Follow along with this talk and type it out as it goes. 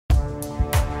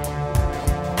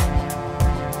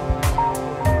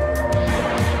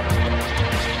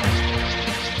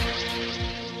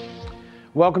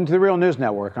Welcome to the Real News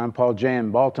Network. I'm Paul Jay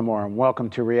in Baltimore, and welcome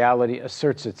to Reality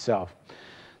Asserts Itself.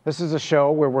 This is a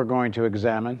show where we're going to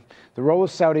examine the role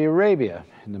of Saudi Arabia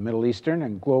in the Middle Eastern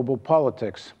and global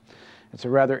politics. It's a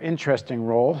rather interesting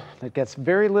role that gets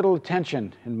very little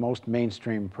attention in most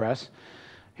mainstream press.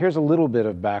 Here's a little bit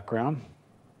of background.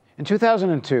 In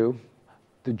 2002,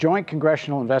 the Joint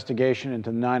Congressional Investigation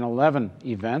into 9/11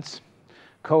 events,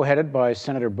 co-headed by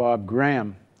Senator Bob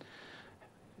Graham,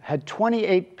 had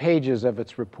 28 pages of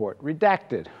its report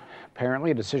redacted, apparently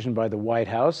a decision by the White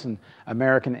House and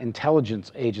American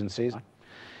intelligence agencies.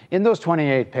 In those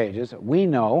 28 pages, we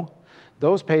know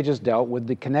those pages dealt with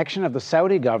the connection of the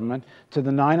Saudi government to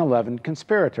the 9/11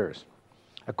 conspirators.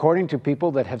 According to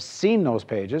people that have seen those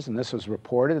pages, and this was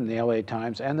reported in the LA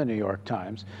Times and the New York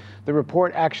Times, the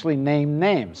report actually named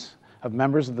names of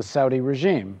members of the Saudi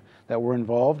regime that were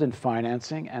involved in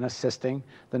financing and assisting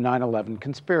the 9/11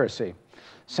 conspiracy.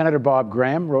 Senator Bob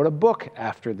Graham wrote a book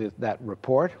after that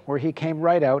report where he came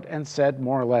right out and said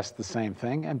more or less the same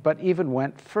thing, but even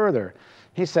went further.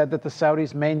 He said that the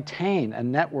Saudis maintain a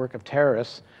network of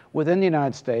terrorists within the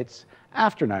United States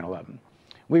after 9/11.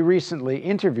 We recently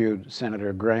interviewed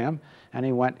Senator Graham, and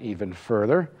he went even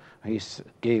further. He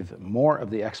gave more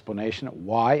of the explanation of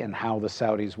why and how the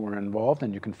Saudis were involved,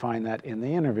 and you can find that in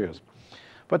the interviews.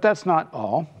 But that's not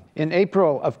all. In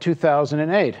April of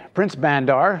 2008, Prince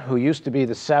Bandar, who used to be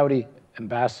the Saudi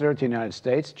ambassador to the United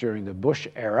States during the Bush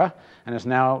era and is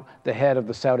now the head of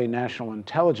the Saudi National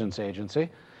Intelligence Agency,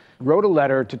 wrote a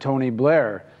letter to Tony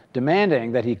Blair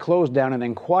demanding that he close down an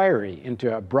inquiry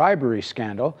into a bribery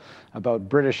scandal about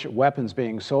British weapons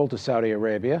being sold to Saudi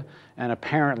Arabia, and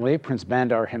apparently Prince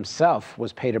Bandar himself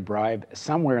was paid a bribe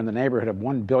somewhere in the neighborhood of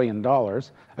 $1 billion.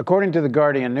 According to the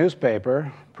Guardian newspaper,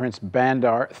 Prince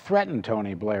Bandar threatened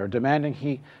Tony Blair, demanding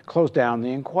he close down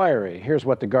the inquiry. Here's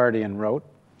what the Guardian wrote.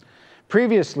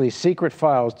 Previously, secret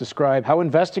files describe how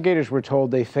investigators were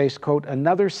told they faced, quote,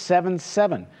 another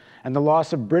 7/7 and the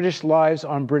loss of British lives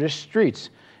on British streets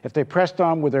if they pressed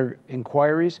on with their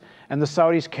inquiries, and the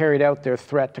Saudis carried out their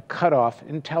threat to cut off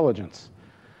intelligence.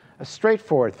 A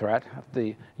straightforward threat of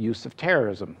the use of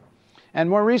terrorism. And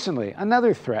more recently,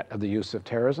 another threat of the use of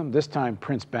terrorism, this time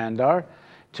Prince Bandar,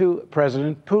 to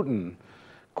President Putin.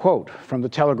 Quote from the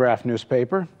Telegraph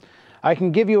newspaper, I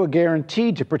can give you a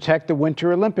guarantee to protect the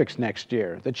Winter Olympics next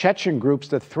year. The Chechen groups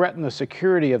that threaten the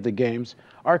security of the games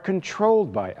are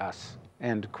controlled by us,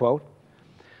 end quote.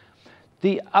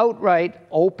 The outright,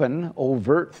 open,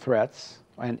 overt threats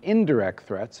and indirect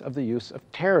threats of the use of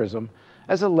terrorism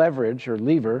as a leverage or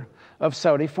lever of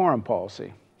Saudi foreign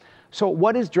policy. So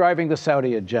what is driving the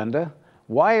Saudi agenda?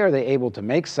 Why are they able to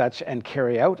make such and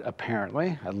carry out,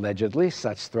 apparently, allegedly,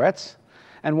 such threats?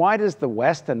 And why does the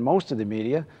West and most of the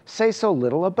media say so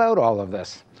little about all of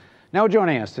this? Now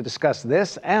joining us to discuss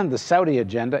this and the Saudi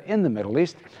agenda in the Middle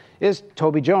East is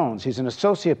Toby Jones. He's an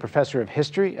associate professor of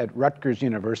history at Rutgers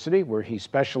University, where he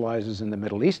specializes in the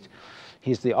Middle East.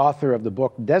 He's the author of the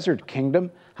book Desert Kingdom,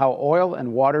 How Oil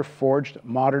and Water Forged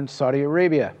Modern Saudi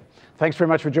Arabia. Thanks very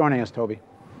much for joining us, Toby.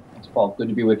 Thanks, Paul. Good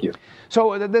to be with you.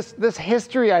 So this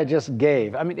history I just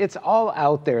gave, I mean, it's all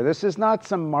out there. This is not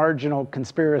some marginal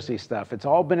conspiracy stuff. It's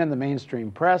all been in the mainstream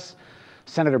press.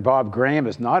 Senator Bob Graham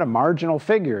is not a marginal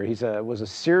figure. He was a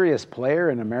serious player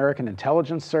in American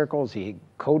intelligence circles. He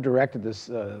co-directed this.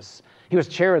 He was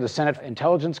chair of the Senate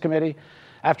Intelligence Committee.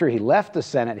 After he left the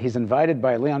Senate, he's invited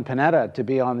by Leon Panetta to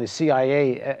be on the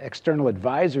CIA External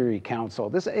Advisory Council.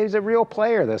 He's a real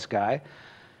player, this guy.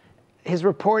 His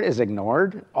report is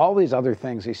ignored. All these other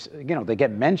things, they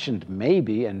get mentioned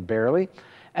maybe and barely.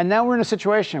 And now we're in a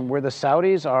situation where the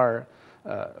Saudis are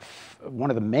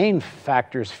one of the main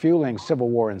factors fueling civil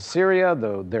war in Syria.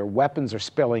 Their weapons are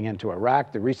spilling into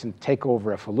Iraq. The recent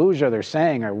takeover of Fallujah, they're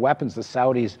saying, are weapons the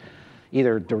Saudis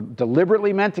either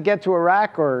deliberately meant to get to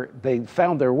Iraq or they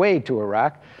found their way to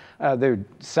Iraq. The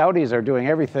Saudis are doing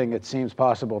everything it seems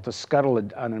possible to scuttle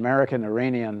an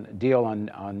American-Iranian deal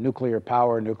on nuclear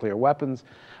power, nuclear weapons.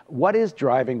 What is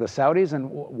driving the Saudis, and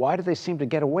why do they seem to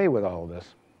get away with all of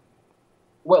this?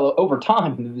 Well, over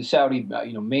time, the Saudi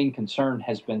main concern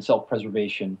has been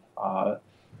self-preservation. But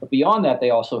beyond that,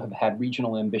 they also have had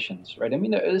regional ambitions, right? I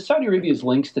mean, Saudi Arabia's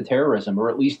links to terrorism, or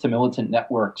at least to militant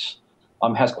networks,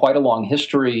 has quite a long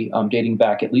history, dating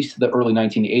back at least to the early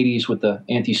 1980s with the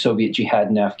anti-Soviet jihad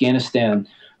in Afghanistan.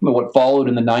 I mean, what followed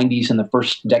in the 90s and the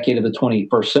first decade of the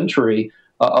 21st century,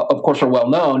 of course, are well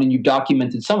known, and you've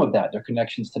documented some of that. Their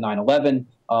connections to 9/11,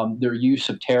 their use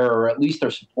of terror, or at least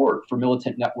their support for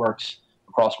militant networks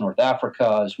across North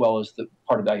Africa, as well as the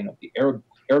part of that, the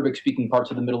Arabic-speaking parts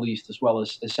of the Middle East, as well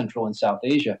as Central and South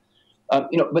Asia.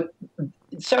 But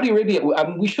Saudi Arabia, I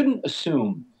mean, we shouldn't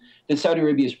assume that Saudi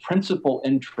Arabia's principal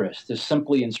interest is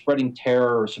simply in spreading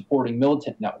terror or supporting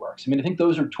militant networks. I mean, I think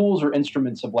those are tools or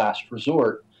instruments of last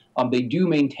resort. They do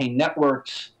maintain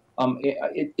networks.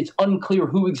 It's unclear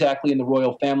who exactly in the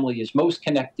royal family is most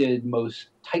connected, most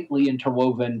tightly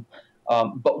interwoven,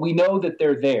 but we know that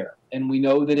they're there. And we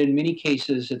know that in many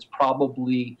cases, it's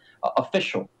probably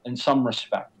official in some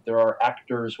respect. There are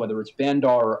actors, whether it's Bandar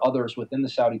or others within the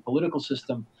Saudi political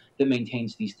system, that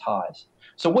maintains these ties.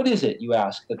 So what is it, you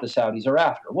ask, that the Saudis are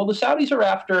after? Well, the Saudis are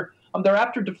after, they're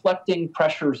after deflecting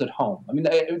pressures at home. I mean,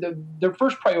 their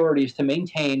first priority is to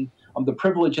maintain the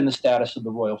privilege and the status of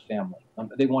the royal family.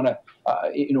 They want to,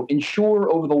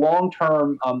 ensure over the long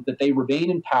term that they remain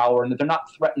in power and that they're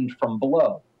not threatened from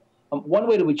below. One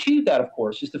way to achieve that, of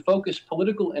course, is to focus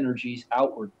political energies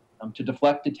outward, to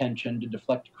deflect attention, to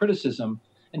deflect criticism,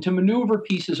 and to maneuver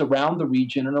pieces around the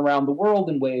region and around the world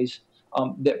in ways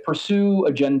that pursue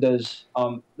agendas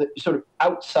that sort of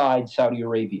outside Saudi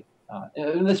Arabia.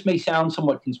 And this may sound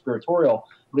somewhat conspiratorial,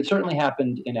 but it certainly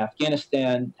happened in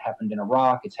Afghanistan, happened in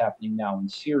Iraq, it's happening now in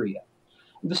Syria.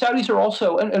 The Saudis are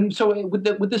also, and so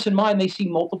with this in mind, they see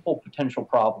multiple potential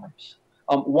problems.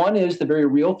 One is the very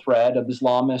real threat of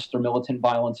Islamist or militant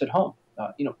violence at home.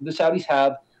 The Saudis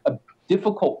have a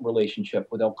difficult relationship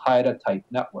with Al-Qaeda type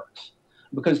networks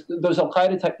because those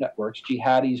Al-Qaeda type networks,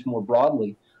 jihadis more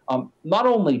broadly, not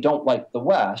only don't like the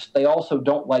West, they also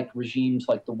don't like regimes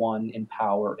like the one in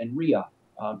power in Riyadh.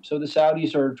 So the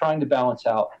Saudis are trying to balance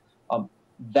out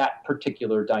that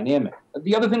particular dynamic.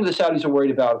 The other thing the Saudis are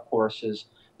worried about, of course, is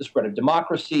the spread of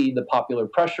democracy, the popular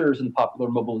pressures and popular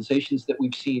mobilizations that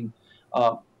we've seen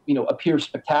appear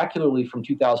spectacularly from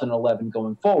 2011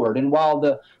 going forward. And while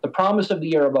the promise of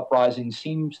the Arab uprising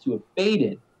seems to have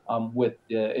faded with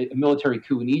a military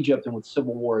coup in Egypt and with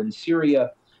civil war in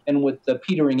Syria and with the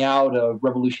petering out of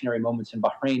revolutionary moments in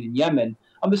Bahrain and Yemen,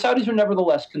 the Saudis are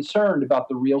nevertheless concerned about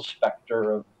the real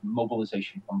specter of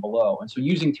mobilization from below. And so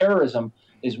using terrorism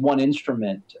is one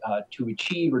instrument to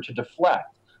achieve or to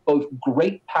deflect both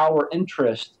great power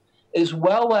interest as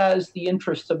well as the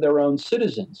interests of their own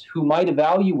citizens who might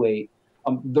evaluate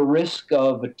the risk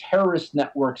of terrorist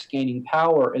networks gaining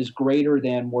power as greater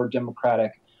than more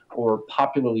democratic or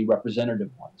popularly representative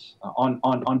ones.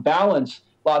 On balance,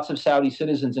 lots of Saudi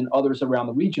citizens and others around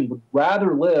the region would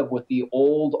rather live with the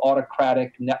old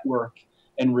autocratic network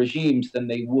and regimes than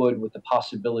they would with the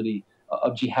possibility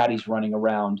of jihadis running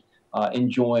around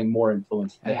enjoying more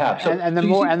influence than they have. And the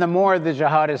more the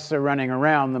jihadists are running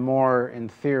around, the more, in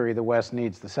theory, the West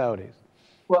needs the Saudis.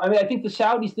 Well, I mean, I think the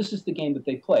Saudis, this is the game that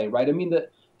they play, right? I mean,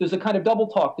 there's a kind of double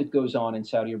talk that goes on in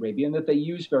Saudi Arabia and that they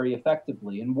use very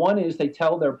effectively. And one is they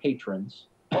tell their patrons,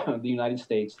 the United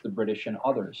States, the British, and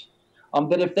others,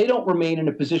 that if they don't remain in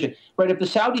a position, right, if the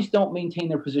Saudis don't maintain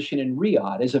their position in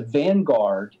Riyadh as a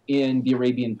vanguard in the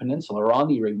Arabian Peninsula or on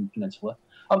the Arabian Peninsula,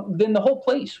 then the whole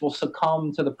place will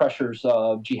succumb to the pressures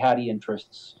of jihadi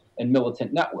interests and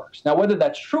militant networks. Now, whether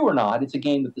that's true or not, it's a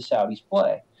game that the Saudis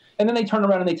play. And then they turn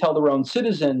around and they tell their own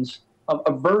citizens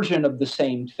a version of the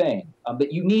same thing,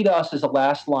 that you need us as a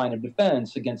last line of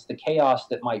defense against the chaos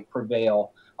that might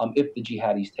prevail if the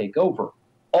jihadis take over.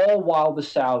 All while the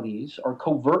Saudis are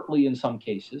covertly in some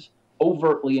cases,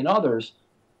 overtly in others,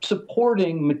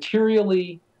 supporting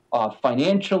materially,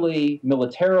 financially,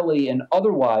 militarily, and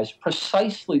otherwise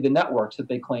precisely the networks that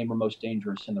they claim are most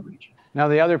dangerous in the region. Now,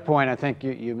 the other point I think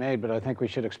you made, but I think we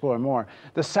should explore more,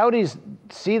 the Saudis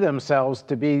see themselves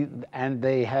to be, and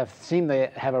they seem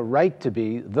they have a right to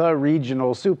be, the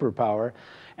regional superpower.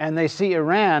 And they see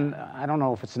Iran, I don't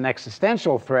know if it's an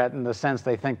existential threat in the sense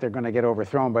they think they're going to get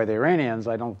overthrown by the Iranians.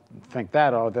 I don't think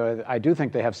that, although I do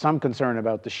think they have some concern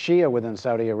about the Shia within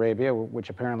Saudi Arabia, which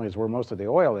apparently is where most of the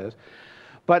oil is.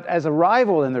 But as a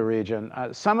rival in the region,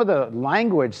 some of the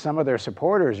language some of their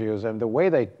supporters use, and the way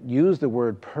they use the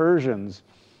word Persians,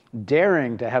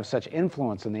 daring to have such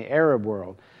influence in the Arab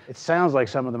world, it sounds like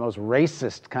some of the most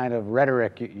racist kind of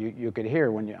rhetoric you could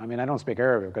hear when I mean, I don't speak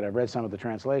Arabic, but I've read some of the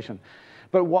translation.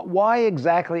 But why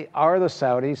exactly are the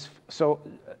Saudis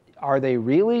are they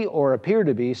really or appear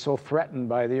to be so threatened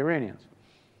by the Iranians?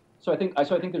 So I think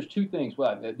there's two things.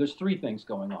 Well, there's three things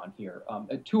going on here.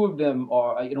 Two of them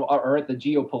are at the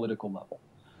geopolitical level.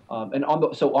 And on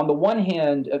the one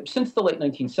hand, since the late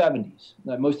 1970s,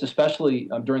 most especially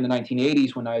during the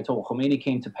 1980s when Ayatollah Khomeini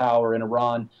came to power in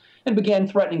Iran and began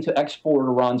threatening to export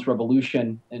Iran's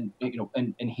revolution, and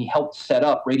he helped set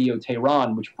up Radio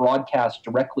Tehran, which broadcast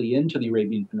directly into the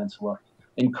Arabian Peninsula,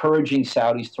 encouraging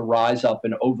Saudis to rise up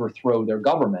and overthrow their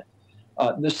government.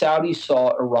 The Saudis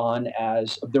saw Iran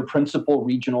as their principal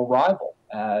regional rival,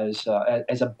 as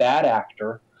a bad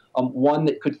actor, one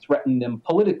that could threaten them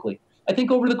politically. I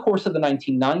think over the course of the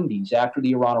 1990s, after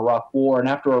the Iran-Iraq War and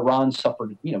after Iran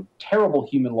suffered, terrible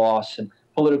human loss and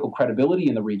political credibility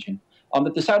in the region,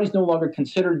 that the Saudis no longer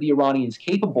considered the Iranians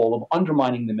capable of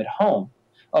undermining them at home.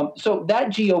 So that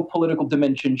geopolitical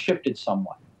dimension shifted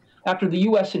somewhat. After the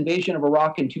U.S. invasion of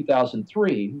Iraq in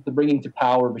 2003, the bringing to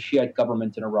power of a Shiite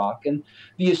government in Iraq, and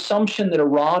the assumption that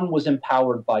Iran was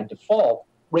empowered by default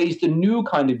raised a new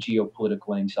kind of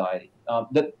geopolitical anxiety,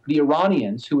 that the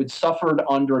Iranians, who had suffered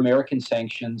under American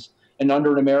sanctions and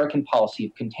under an American policy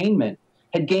of containment,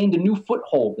 had gained a new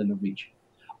foothold in the region.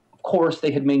 Of course,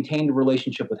 they had maintained a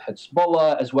relationship with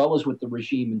Hezbollah as well as with the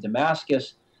regime in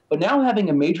Damascus, but now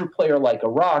having a major player like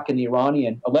Iraq in the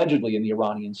allegedly in the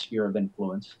Iranian sphere of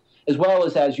influence, as well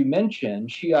as you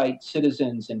mentioned, Shiite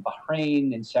citizens in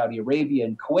Bahrain and Saudi Arabia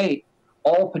and Kuwait,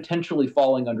 all potentially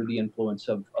falling under the influence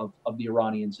of the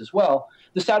Iranians as well.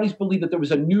 The Saudis believe that there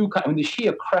was a new kind, the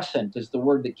Shia crescent is the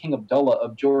word that King Abdullah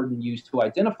of Jordan used to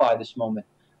identify this moment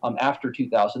after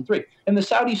 2003. And the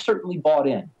Saudis certainly bought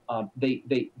in.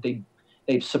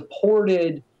 They've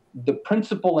supported the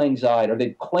principal anxiety, or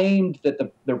they've claimed that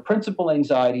their principal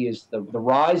anxiety is the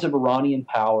rise of Iranian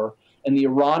power and the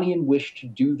Iranian wish to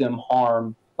do them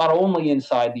harm, not only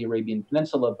inside the Arabian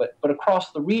Peninsula, but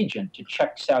across the region, to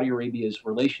check Saudi Arabia's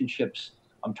relationships,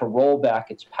 to roll back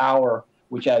its power,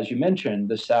 which, as you mentioned,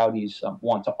 the Saudis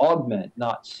want to augment,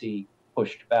 not see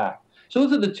pushed back. So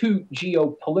those are the two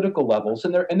geopolitical levels,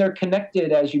 and they're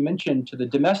connected, as you mentioned, to the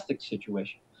domestic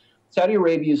situation. Saudi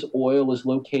Arabia's oil is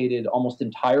located almost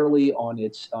entirely on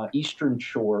its eastern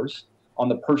shores, on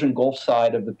the Persian Gulf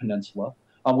side of the peninsula,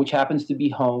 which happens to be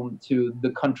home to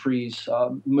the country's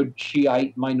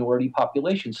Shiite minority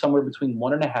population. Somewhere between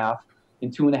 1.5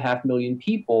 and 2.5 million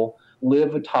people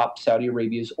live atop Saudi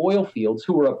Arabia's oil fields,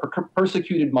 who are a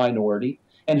persecuted minority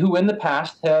and who in the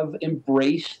past have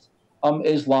embraced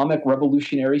Islamic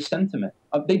revolutionary sentiment.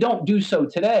 They don't do so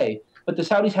today, but the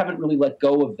Saudis haven't really let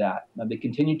go of that. They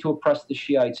continue to oppress the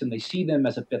Shiites, and they see them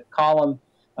as a fifth column,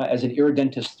 as an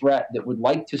irredentist threat that would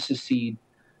like to secede.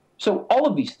 So all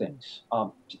of these things,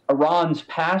 Iran's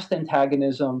past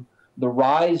antagonism, the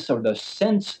rise or the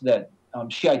sense that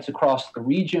Shiites across the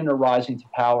region are rising to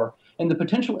power, and the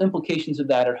potential implications of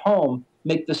that at home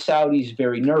make the Saudis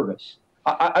very nervous.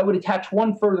 I would attach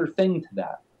one further thing to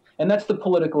that, and that's the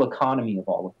political economy of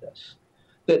all of this.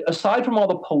 That aside from all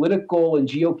the political and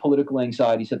geopolitical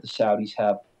anxieties that the Saudis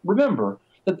have, remember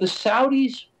that the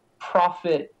Saudis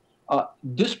profit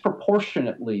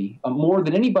disproportionately more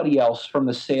than anybody else from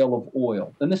the sale of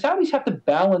oil. And the Saudis have to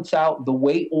balance out the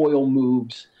way oil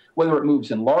moves, whether it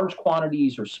moves in large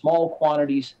quantities or small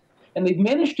quantities. And they've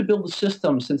managed to build a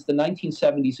system since the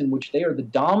 1970s in which they are the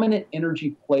dominant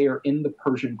energy player in the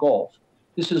Persian Gulf.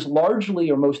 This is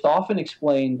largely or most often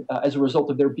explained as a result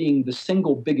of their being the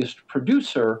single biggest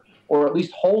producer, or at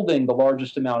least holding the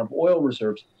largest amount of oil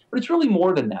reserves. But it's really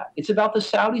more than that. It's about the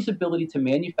Saudis' ability to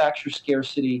manufacture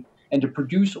scarcity and to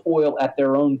produce oil at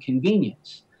their own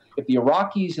convenience. If the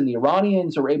Iraqis and the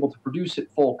Iranians are able to produce at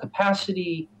full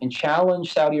capacity and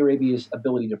challenge Saudi Arabia's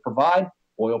ability to provide,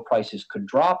 oil prices could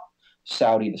drop.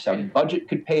 The Saudi budget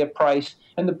could pay a price,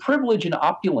 and the privilege and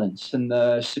opulence and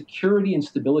the security and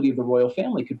stability of the royal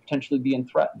family could potentially be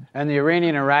threatened. And the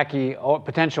Iranian-Iraqi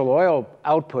potential oil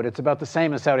output, it's about the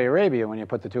same as Saudi Arabia when you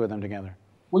put the two of them together.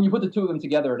 When you put the two of them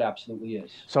together, it absolutely is.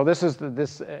 So this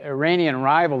Iranian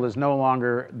rival is no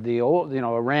longer the old,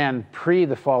 Iran pre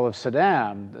the fall of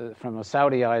Saddam. From the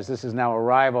Saudi eyes, this is now a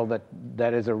rival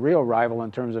that is a real rival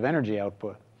in terms of energy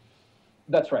output.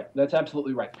 That's right. That's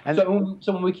absolutely right. And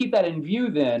so when we keep that in view,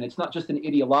 then it's not just an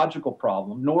ideological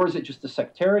problem, nor is it just a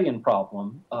sectarian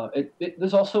problem.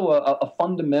 There's also a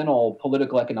fundamental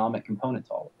political economic component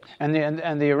to all of this.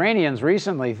 And the Iranians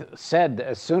recently said,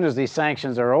 as soon as these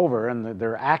sanctions are over, and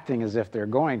they're acting as if they're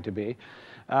going to be,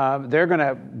 they're going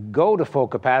to go to full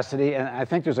capacity. And I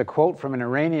think there's a quote from an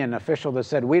Iranian official that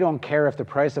said, "We don't care if the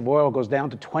price of oil goes down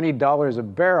to $20 a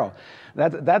barrel."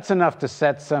 That's enough to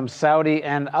set some Saudi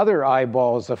and other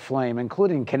eyeballs aflame,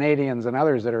 including Canadians and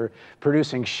others that are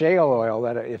producing shale oil.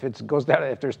 That if it goes down,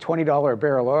 if there's $20 a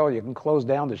barrel oil, you can close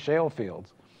down the shale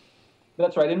fields.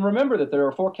 That's right. And remember that there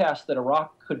are forecasts that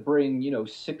Iraq could bring,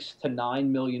 6 to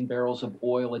 9 million barrels of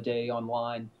oil a day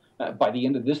online by the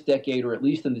end of this decade, or at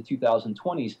least in the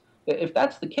 2020s. If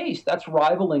that's the case, that's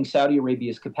rivaling Saudi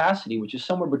Arabia's capacity, which is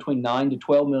somewhere between 9 to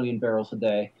 12 million barrels a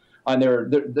day. And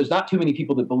there's not too many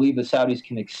people that believe the Saudis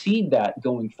can exceed that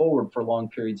going forward for long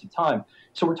periods of time.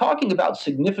 So we're talking about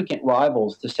significant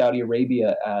rivals to Saudi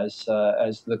Arabia as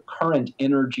the current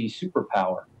energy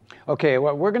superpower. Okay,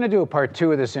 well, we're going to do a part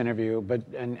 2 of this interview,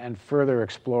 and further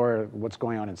explore what's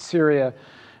going on in Syria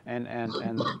and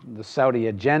the Saudi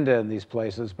agenda in these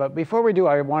places. But before we do,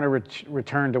 I want to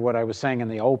return to what I was saying in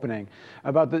the opening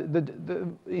about the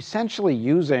essentially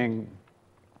using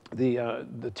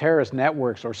the terrorist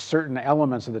networks or certain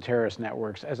elements of the terrorist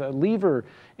networks as a lever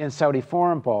in Saudi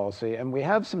foreign policy, and we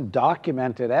have some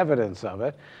documented evidence of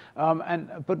it.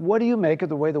 But what do you make of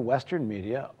the way the Western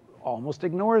media almost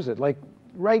ignores it? Like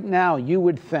right now, you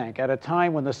would think at a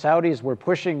time when the Saudis were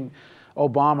pushing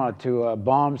Obama to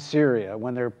bomb Syria,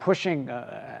 when they're pushing,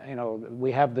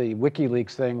 we have the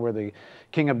WikiLeaks thing where the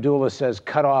King Abdullah says,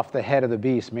 cut off the head of the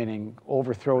beast, meaning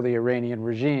overthrow the Iranian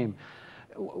regime.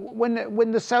 When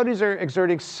the Saudis are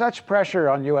exerting such pressure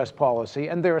on U.S. policy,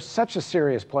 and they're such a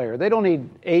serious player, they don't need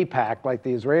AIPAC like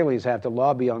the Israelis have to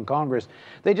lobby on Congress.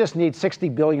 They just need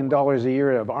 $60 billion a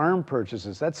year of arm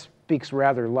purchases. That speaks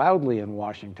rather loudly in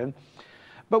Washington.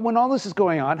 But when all this is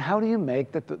going on, how do you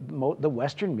make that the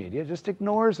Western media just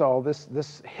ignores all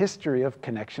this history of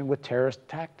connection with terrorist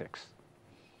tactics?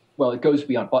 Well, it goes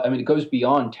beyond. I mean, it goes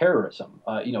beyond terrorism.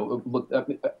 Look,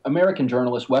 American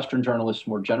journalists, Western journalists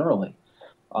more generally,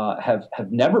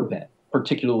 have never been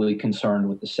particularly concerned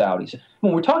with the Saudis.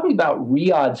 When we're talking about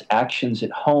Riyadh's actions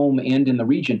at home and in the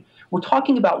region, we're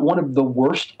talking about one of the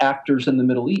worst actors in the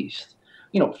Middle East.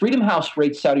 Freedom House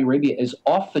rates Saudi Arabia as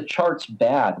off the charts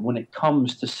bad when it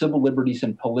comes to civil liberties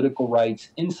and political rights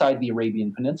inside the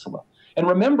Arabian Peninsula. And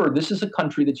remember, this is a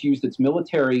country that's used its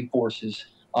military forces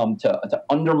to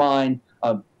undermine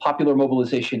popular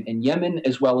mobilization in Yemen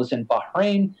as well as in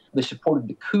Bahrain. They supported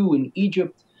the coup in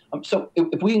Egypt. So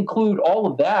if we include all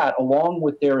of that along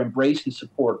with their embrace and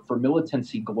support for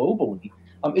militancy globally,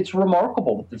 it's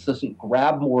remarkable that this doesn't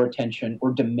grab more attention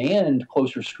or demand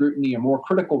closer scrutiny or more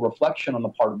critical reflection on the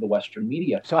part of the Western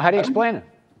media. So how do you explain it?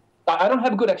 I don't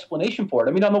have a good explanation for it.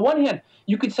 I mean, on the one hand,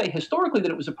 you could say historically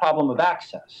that it was a problem of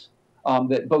access,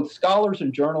 that both scholars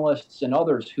and journalists and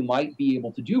others who might be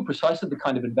able to do precisely the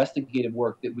kind of investigative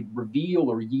work that would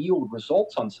reveal or yield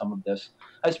results on some of this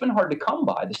has been hard to come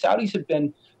by. The Saudis have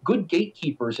been good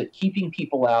gatekeepers at keeping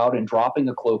people out and dropping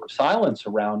a cloak of silence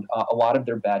around a lot of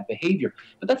their bad behavior.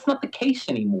 But that's not the case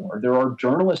anymore. There are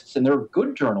journalists, and there are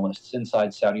good journalists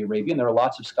inside Saudi Arabia, and there are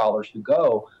lots of scholars who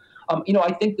go.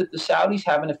 I think that the Saudis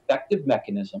have an effective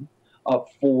mechanism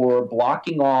for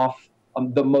blocking off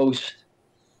the most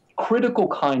critical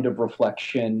kind of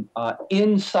reflection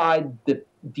inside the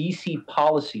DC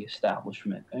policy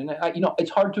establishment. And, it's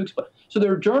hard to explain. So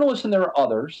there are journalists and there are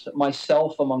others,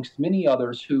 myself amongst many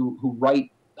others, who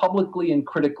write publicly and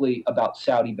critically about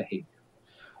Saudi behavior.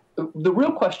 The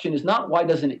real question is not why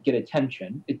doesn't it get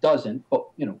attention? It doesn't, but,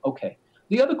 okay.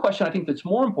 The other question I think that's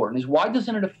more important is why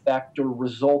doesn't it affect or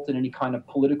result in any kind of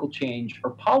political change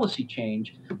or policy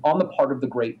change on the part of the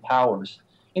great powers?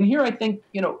 And here I think,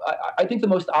 I think the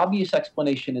most obvious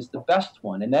explanation is the best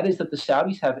one, and that is that the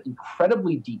Saudis have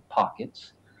incredibly deep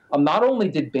pockets. Not only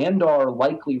did Bandar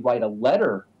likely write a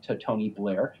letter to Tony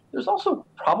Blair, there's also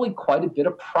probably quite a bit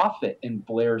of profit in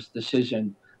Blair's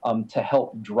decision to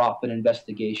help drop an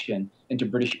investigation into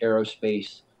British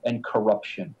aerospace and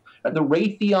corruption. The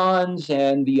Raytheons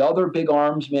and the other big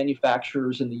arms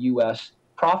manufacturers in the U.S.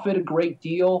 profit a great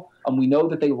deal. We know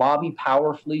that they lobby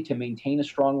powerfully to maintain a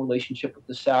strong relationship with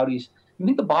the Saudis. I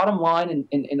think the bottom line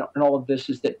in all of this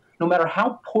is that no matter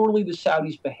how poorly the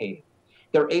Saudis behave,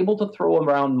 they're able to throw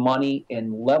around money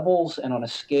in levels and on a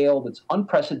scale that's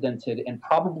unprecedented and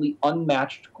probably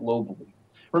unmatched globally.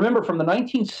 Remember, from the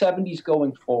 1970s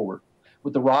going forward,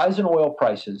 with the rise in oil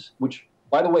prices, which,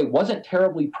 by the way, wasn't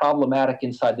terribly problematic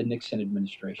inside the Nixon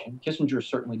administration. Kissinger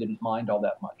certainly didn't mind all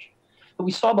that much. But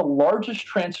we saw the largest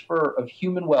transfer of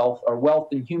human wealth or wealth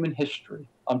in human history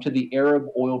to the Arab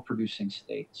oil-producing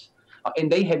states. And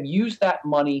they have used that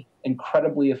money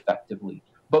incredibly effectively,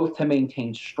 both to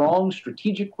maintain strong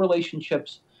strategic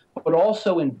relationships, but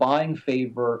also in buying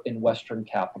favor in Western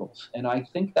capitals. And I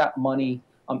think that money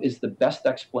is the best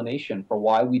explanation for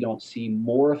why we don't see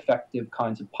more effective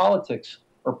kinds of politics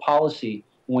or policy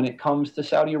when it comes to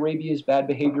Saudi Arabia's bad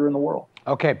behavior in the world.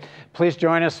 Okay, please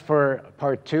join us for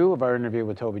part 2 of our interview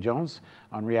with Toby Jones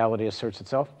on Reality Asserts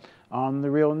Itself on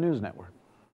the Real News Network.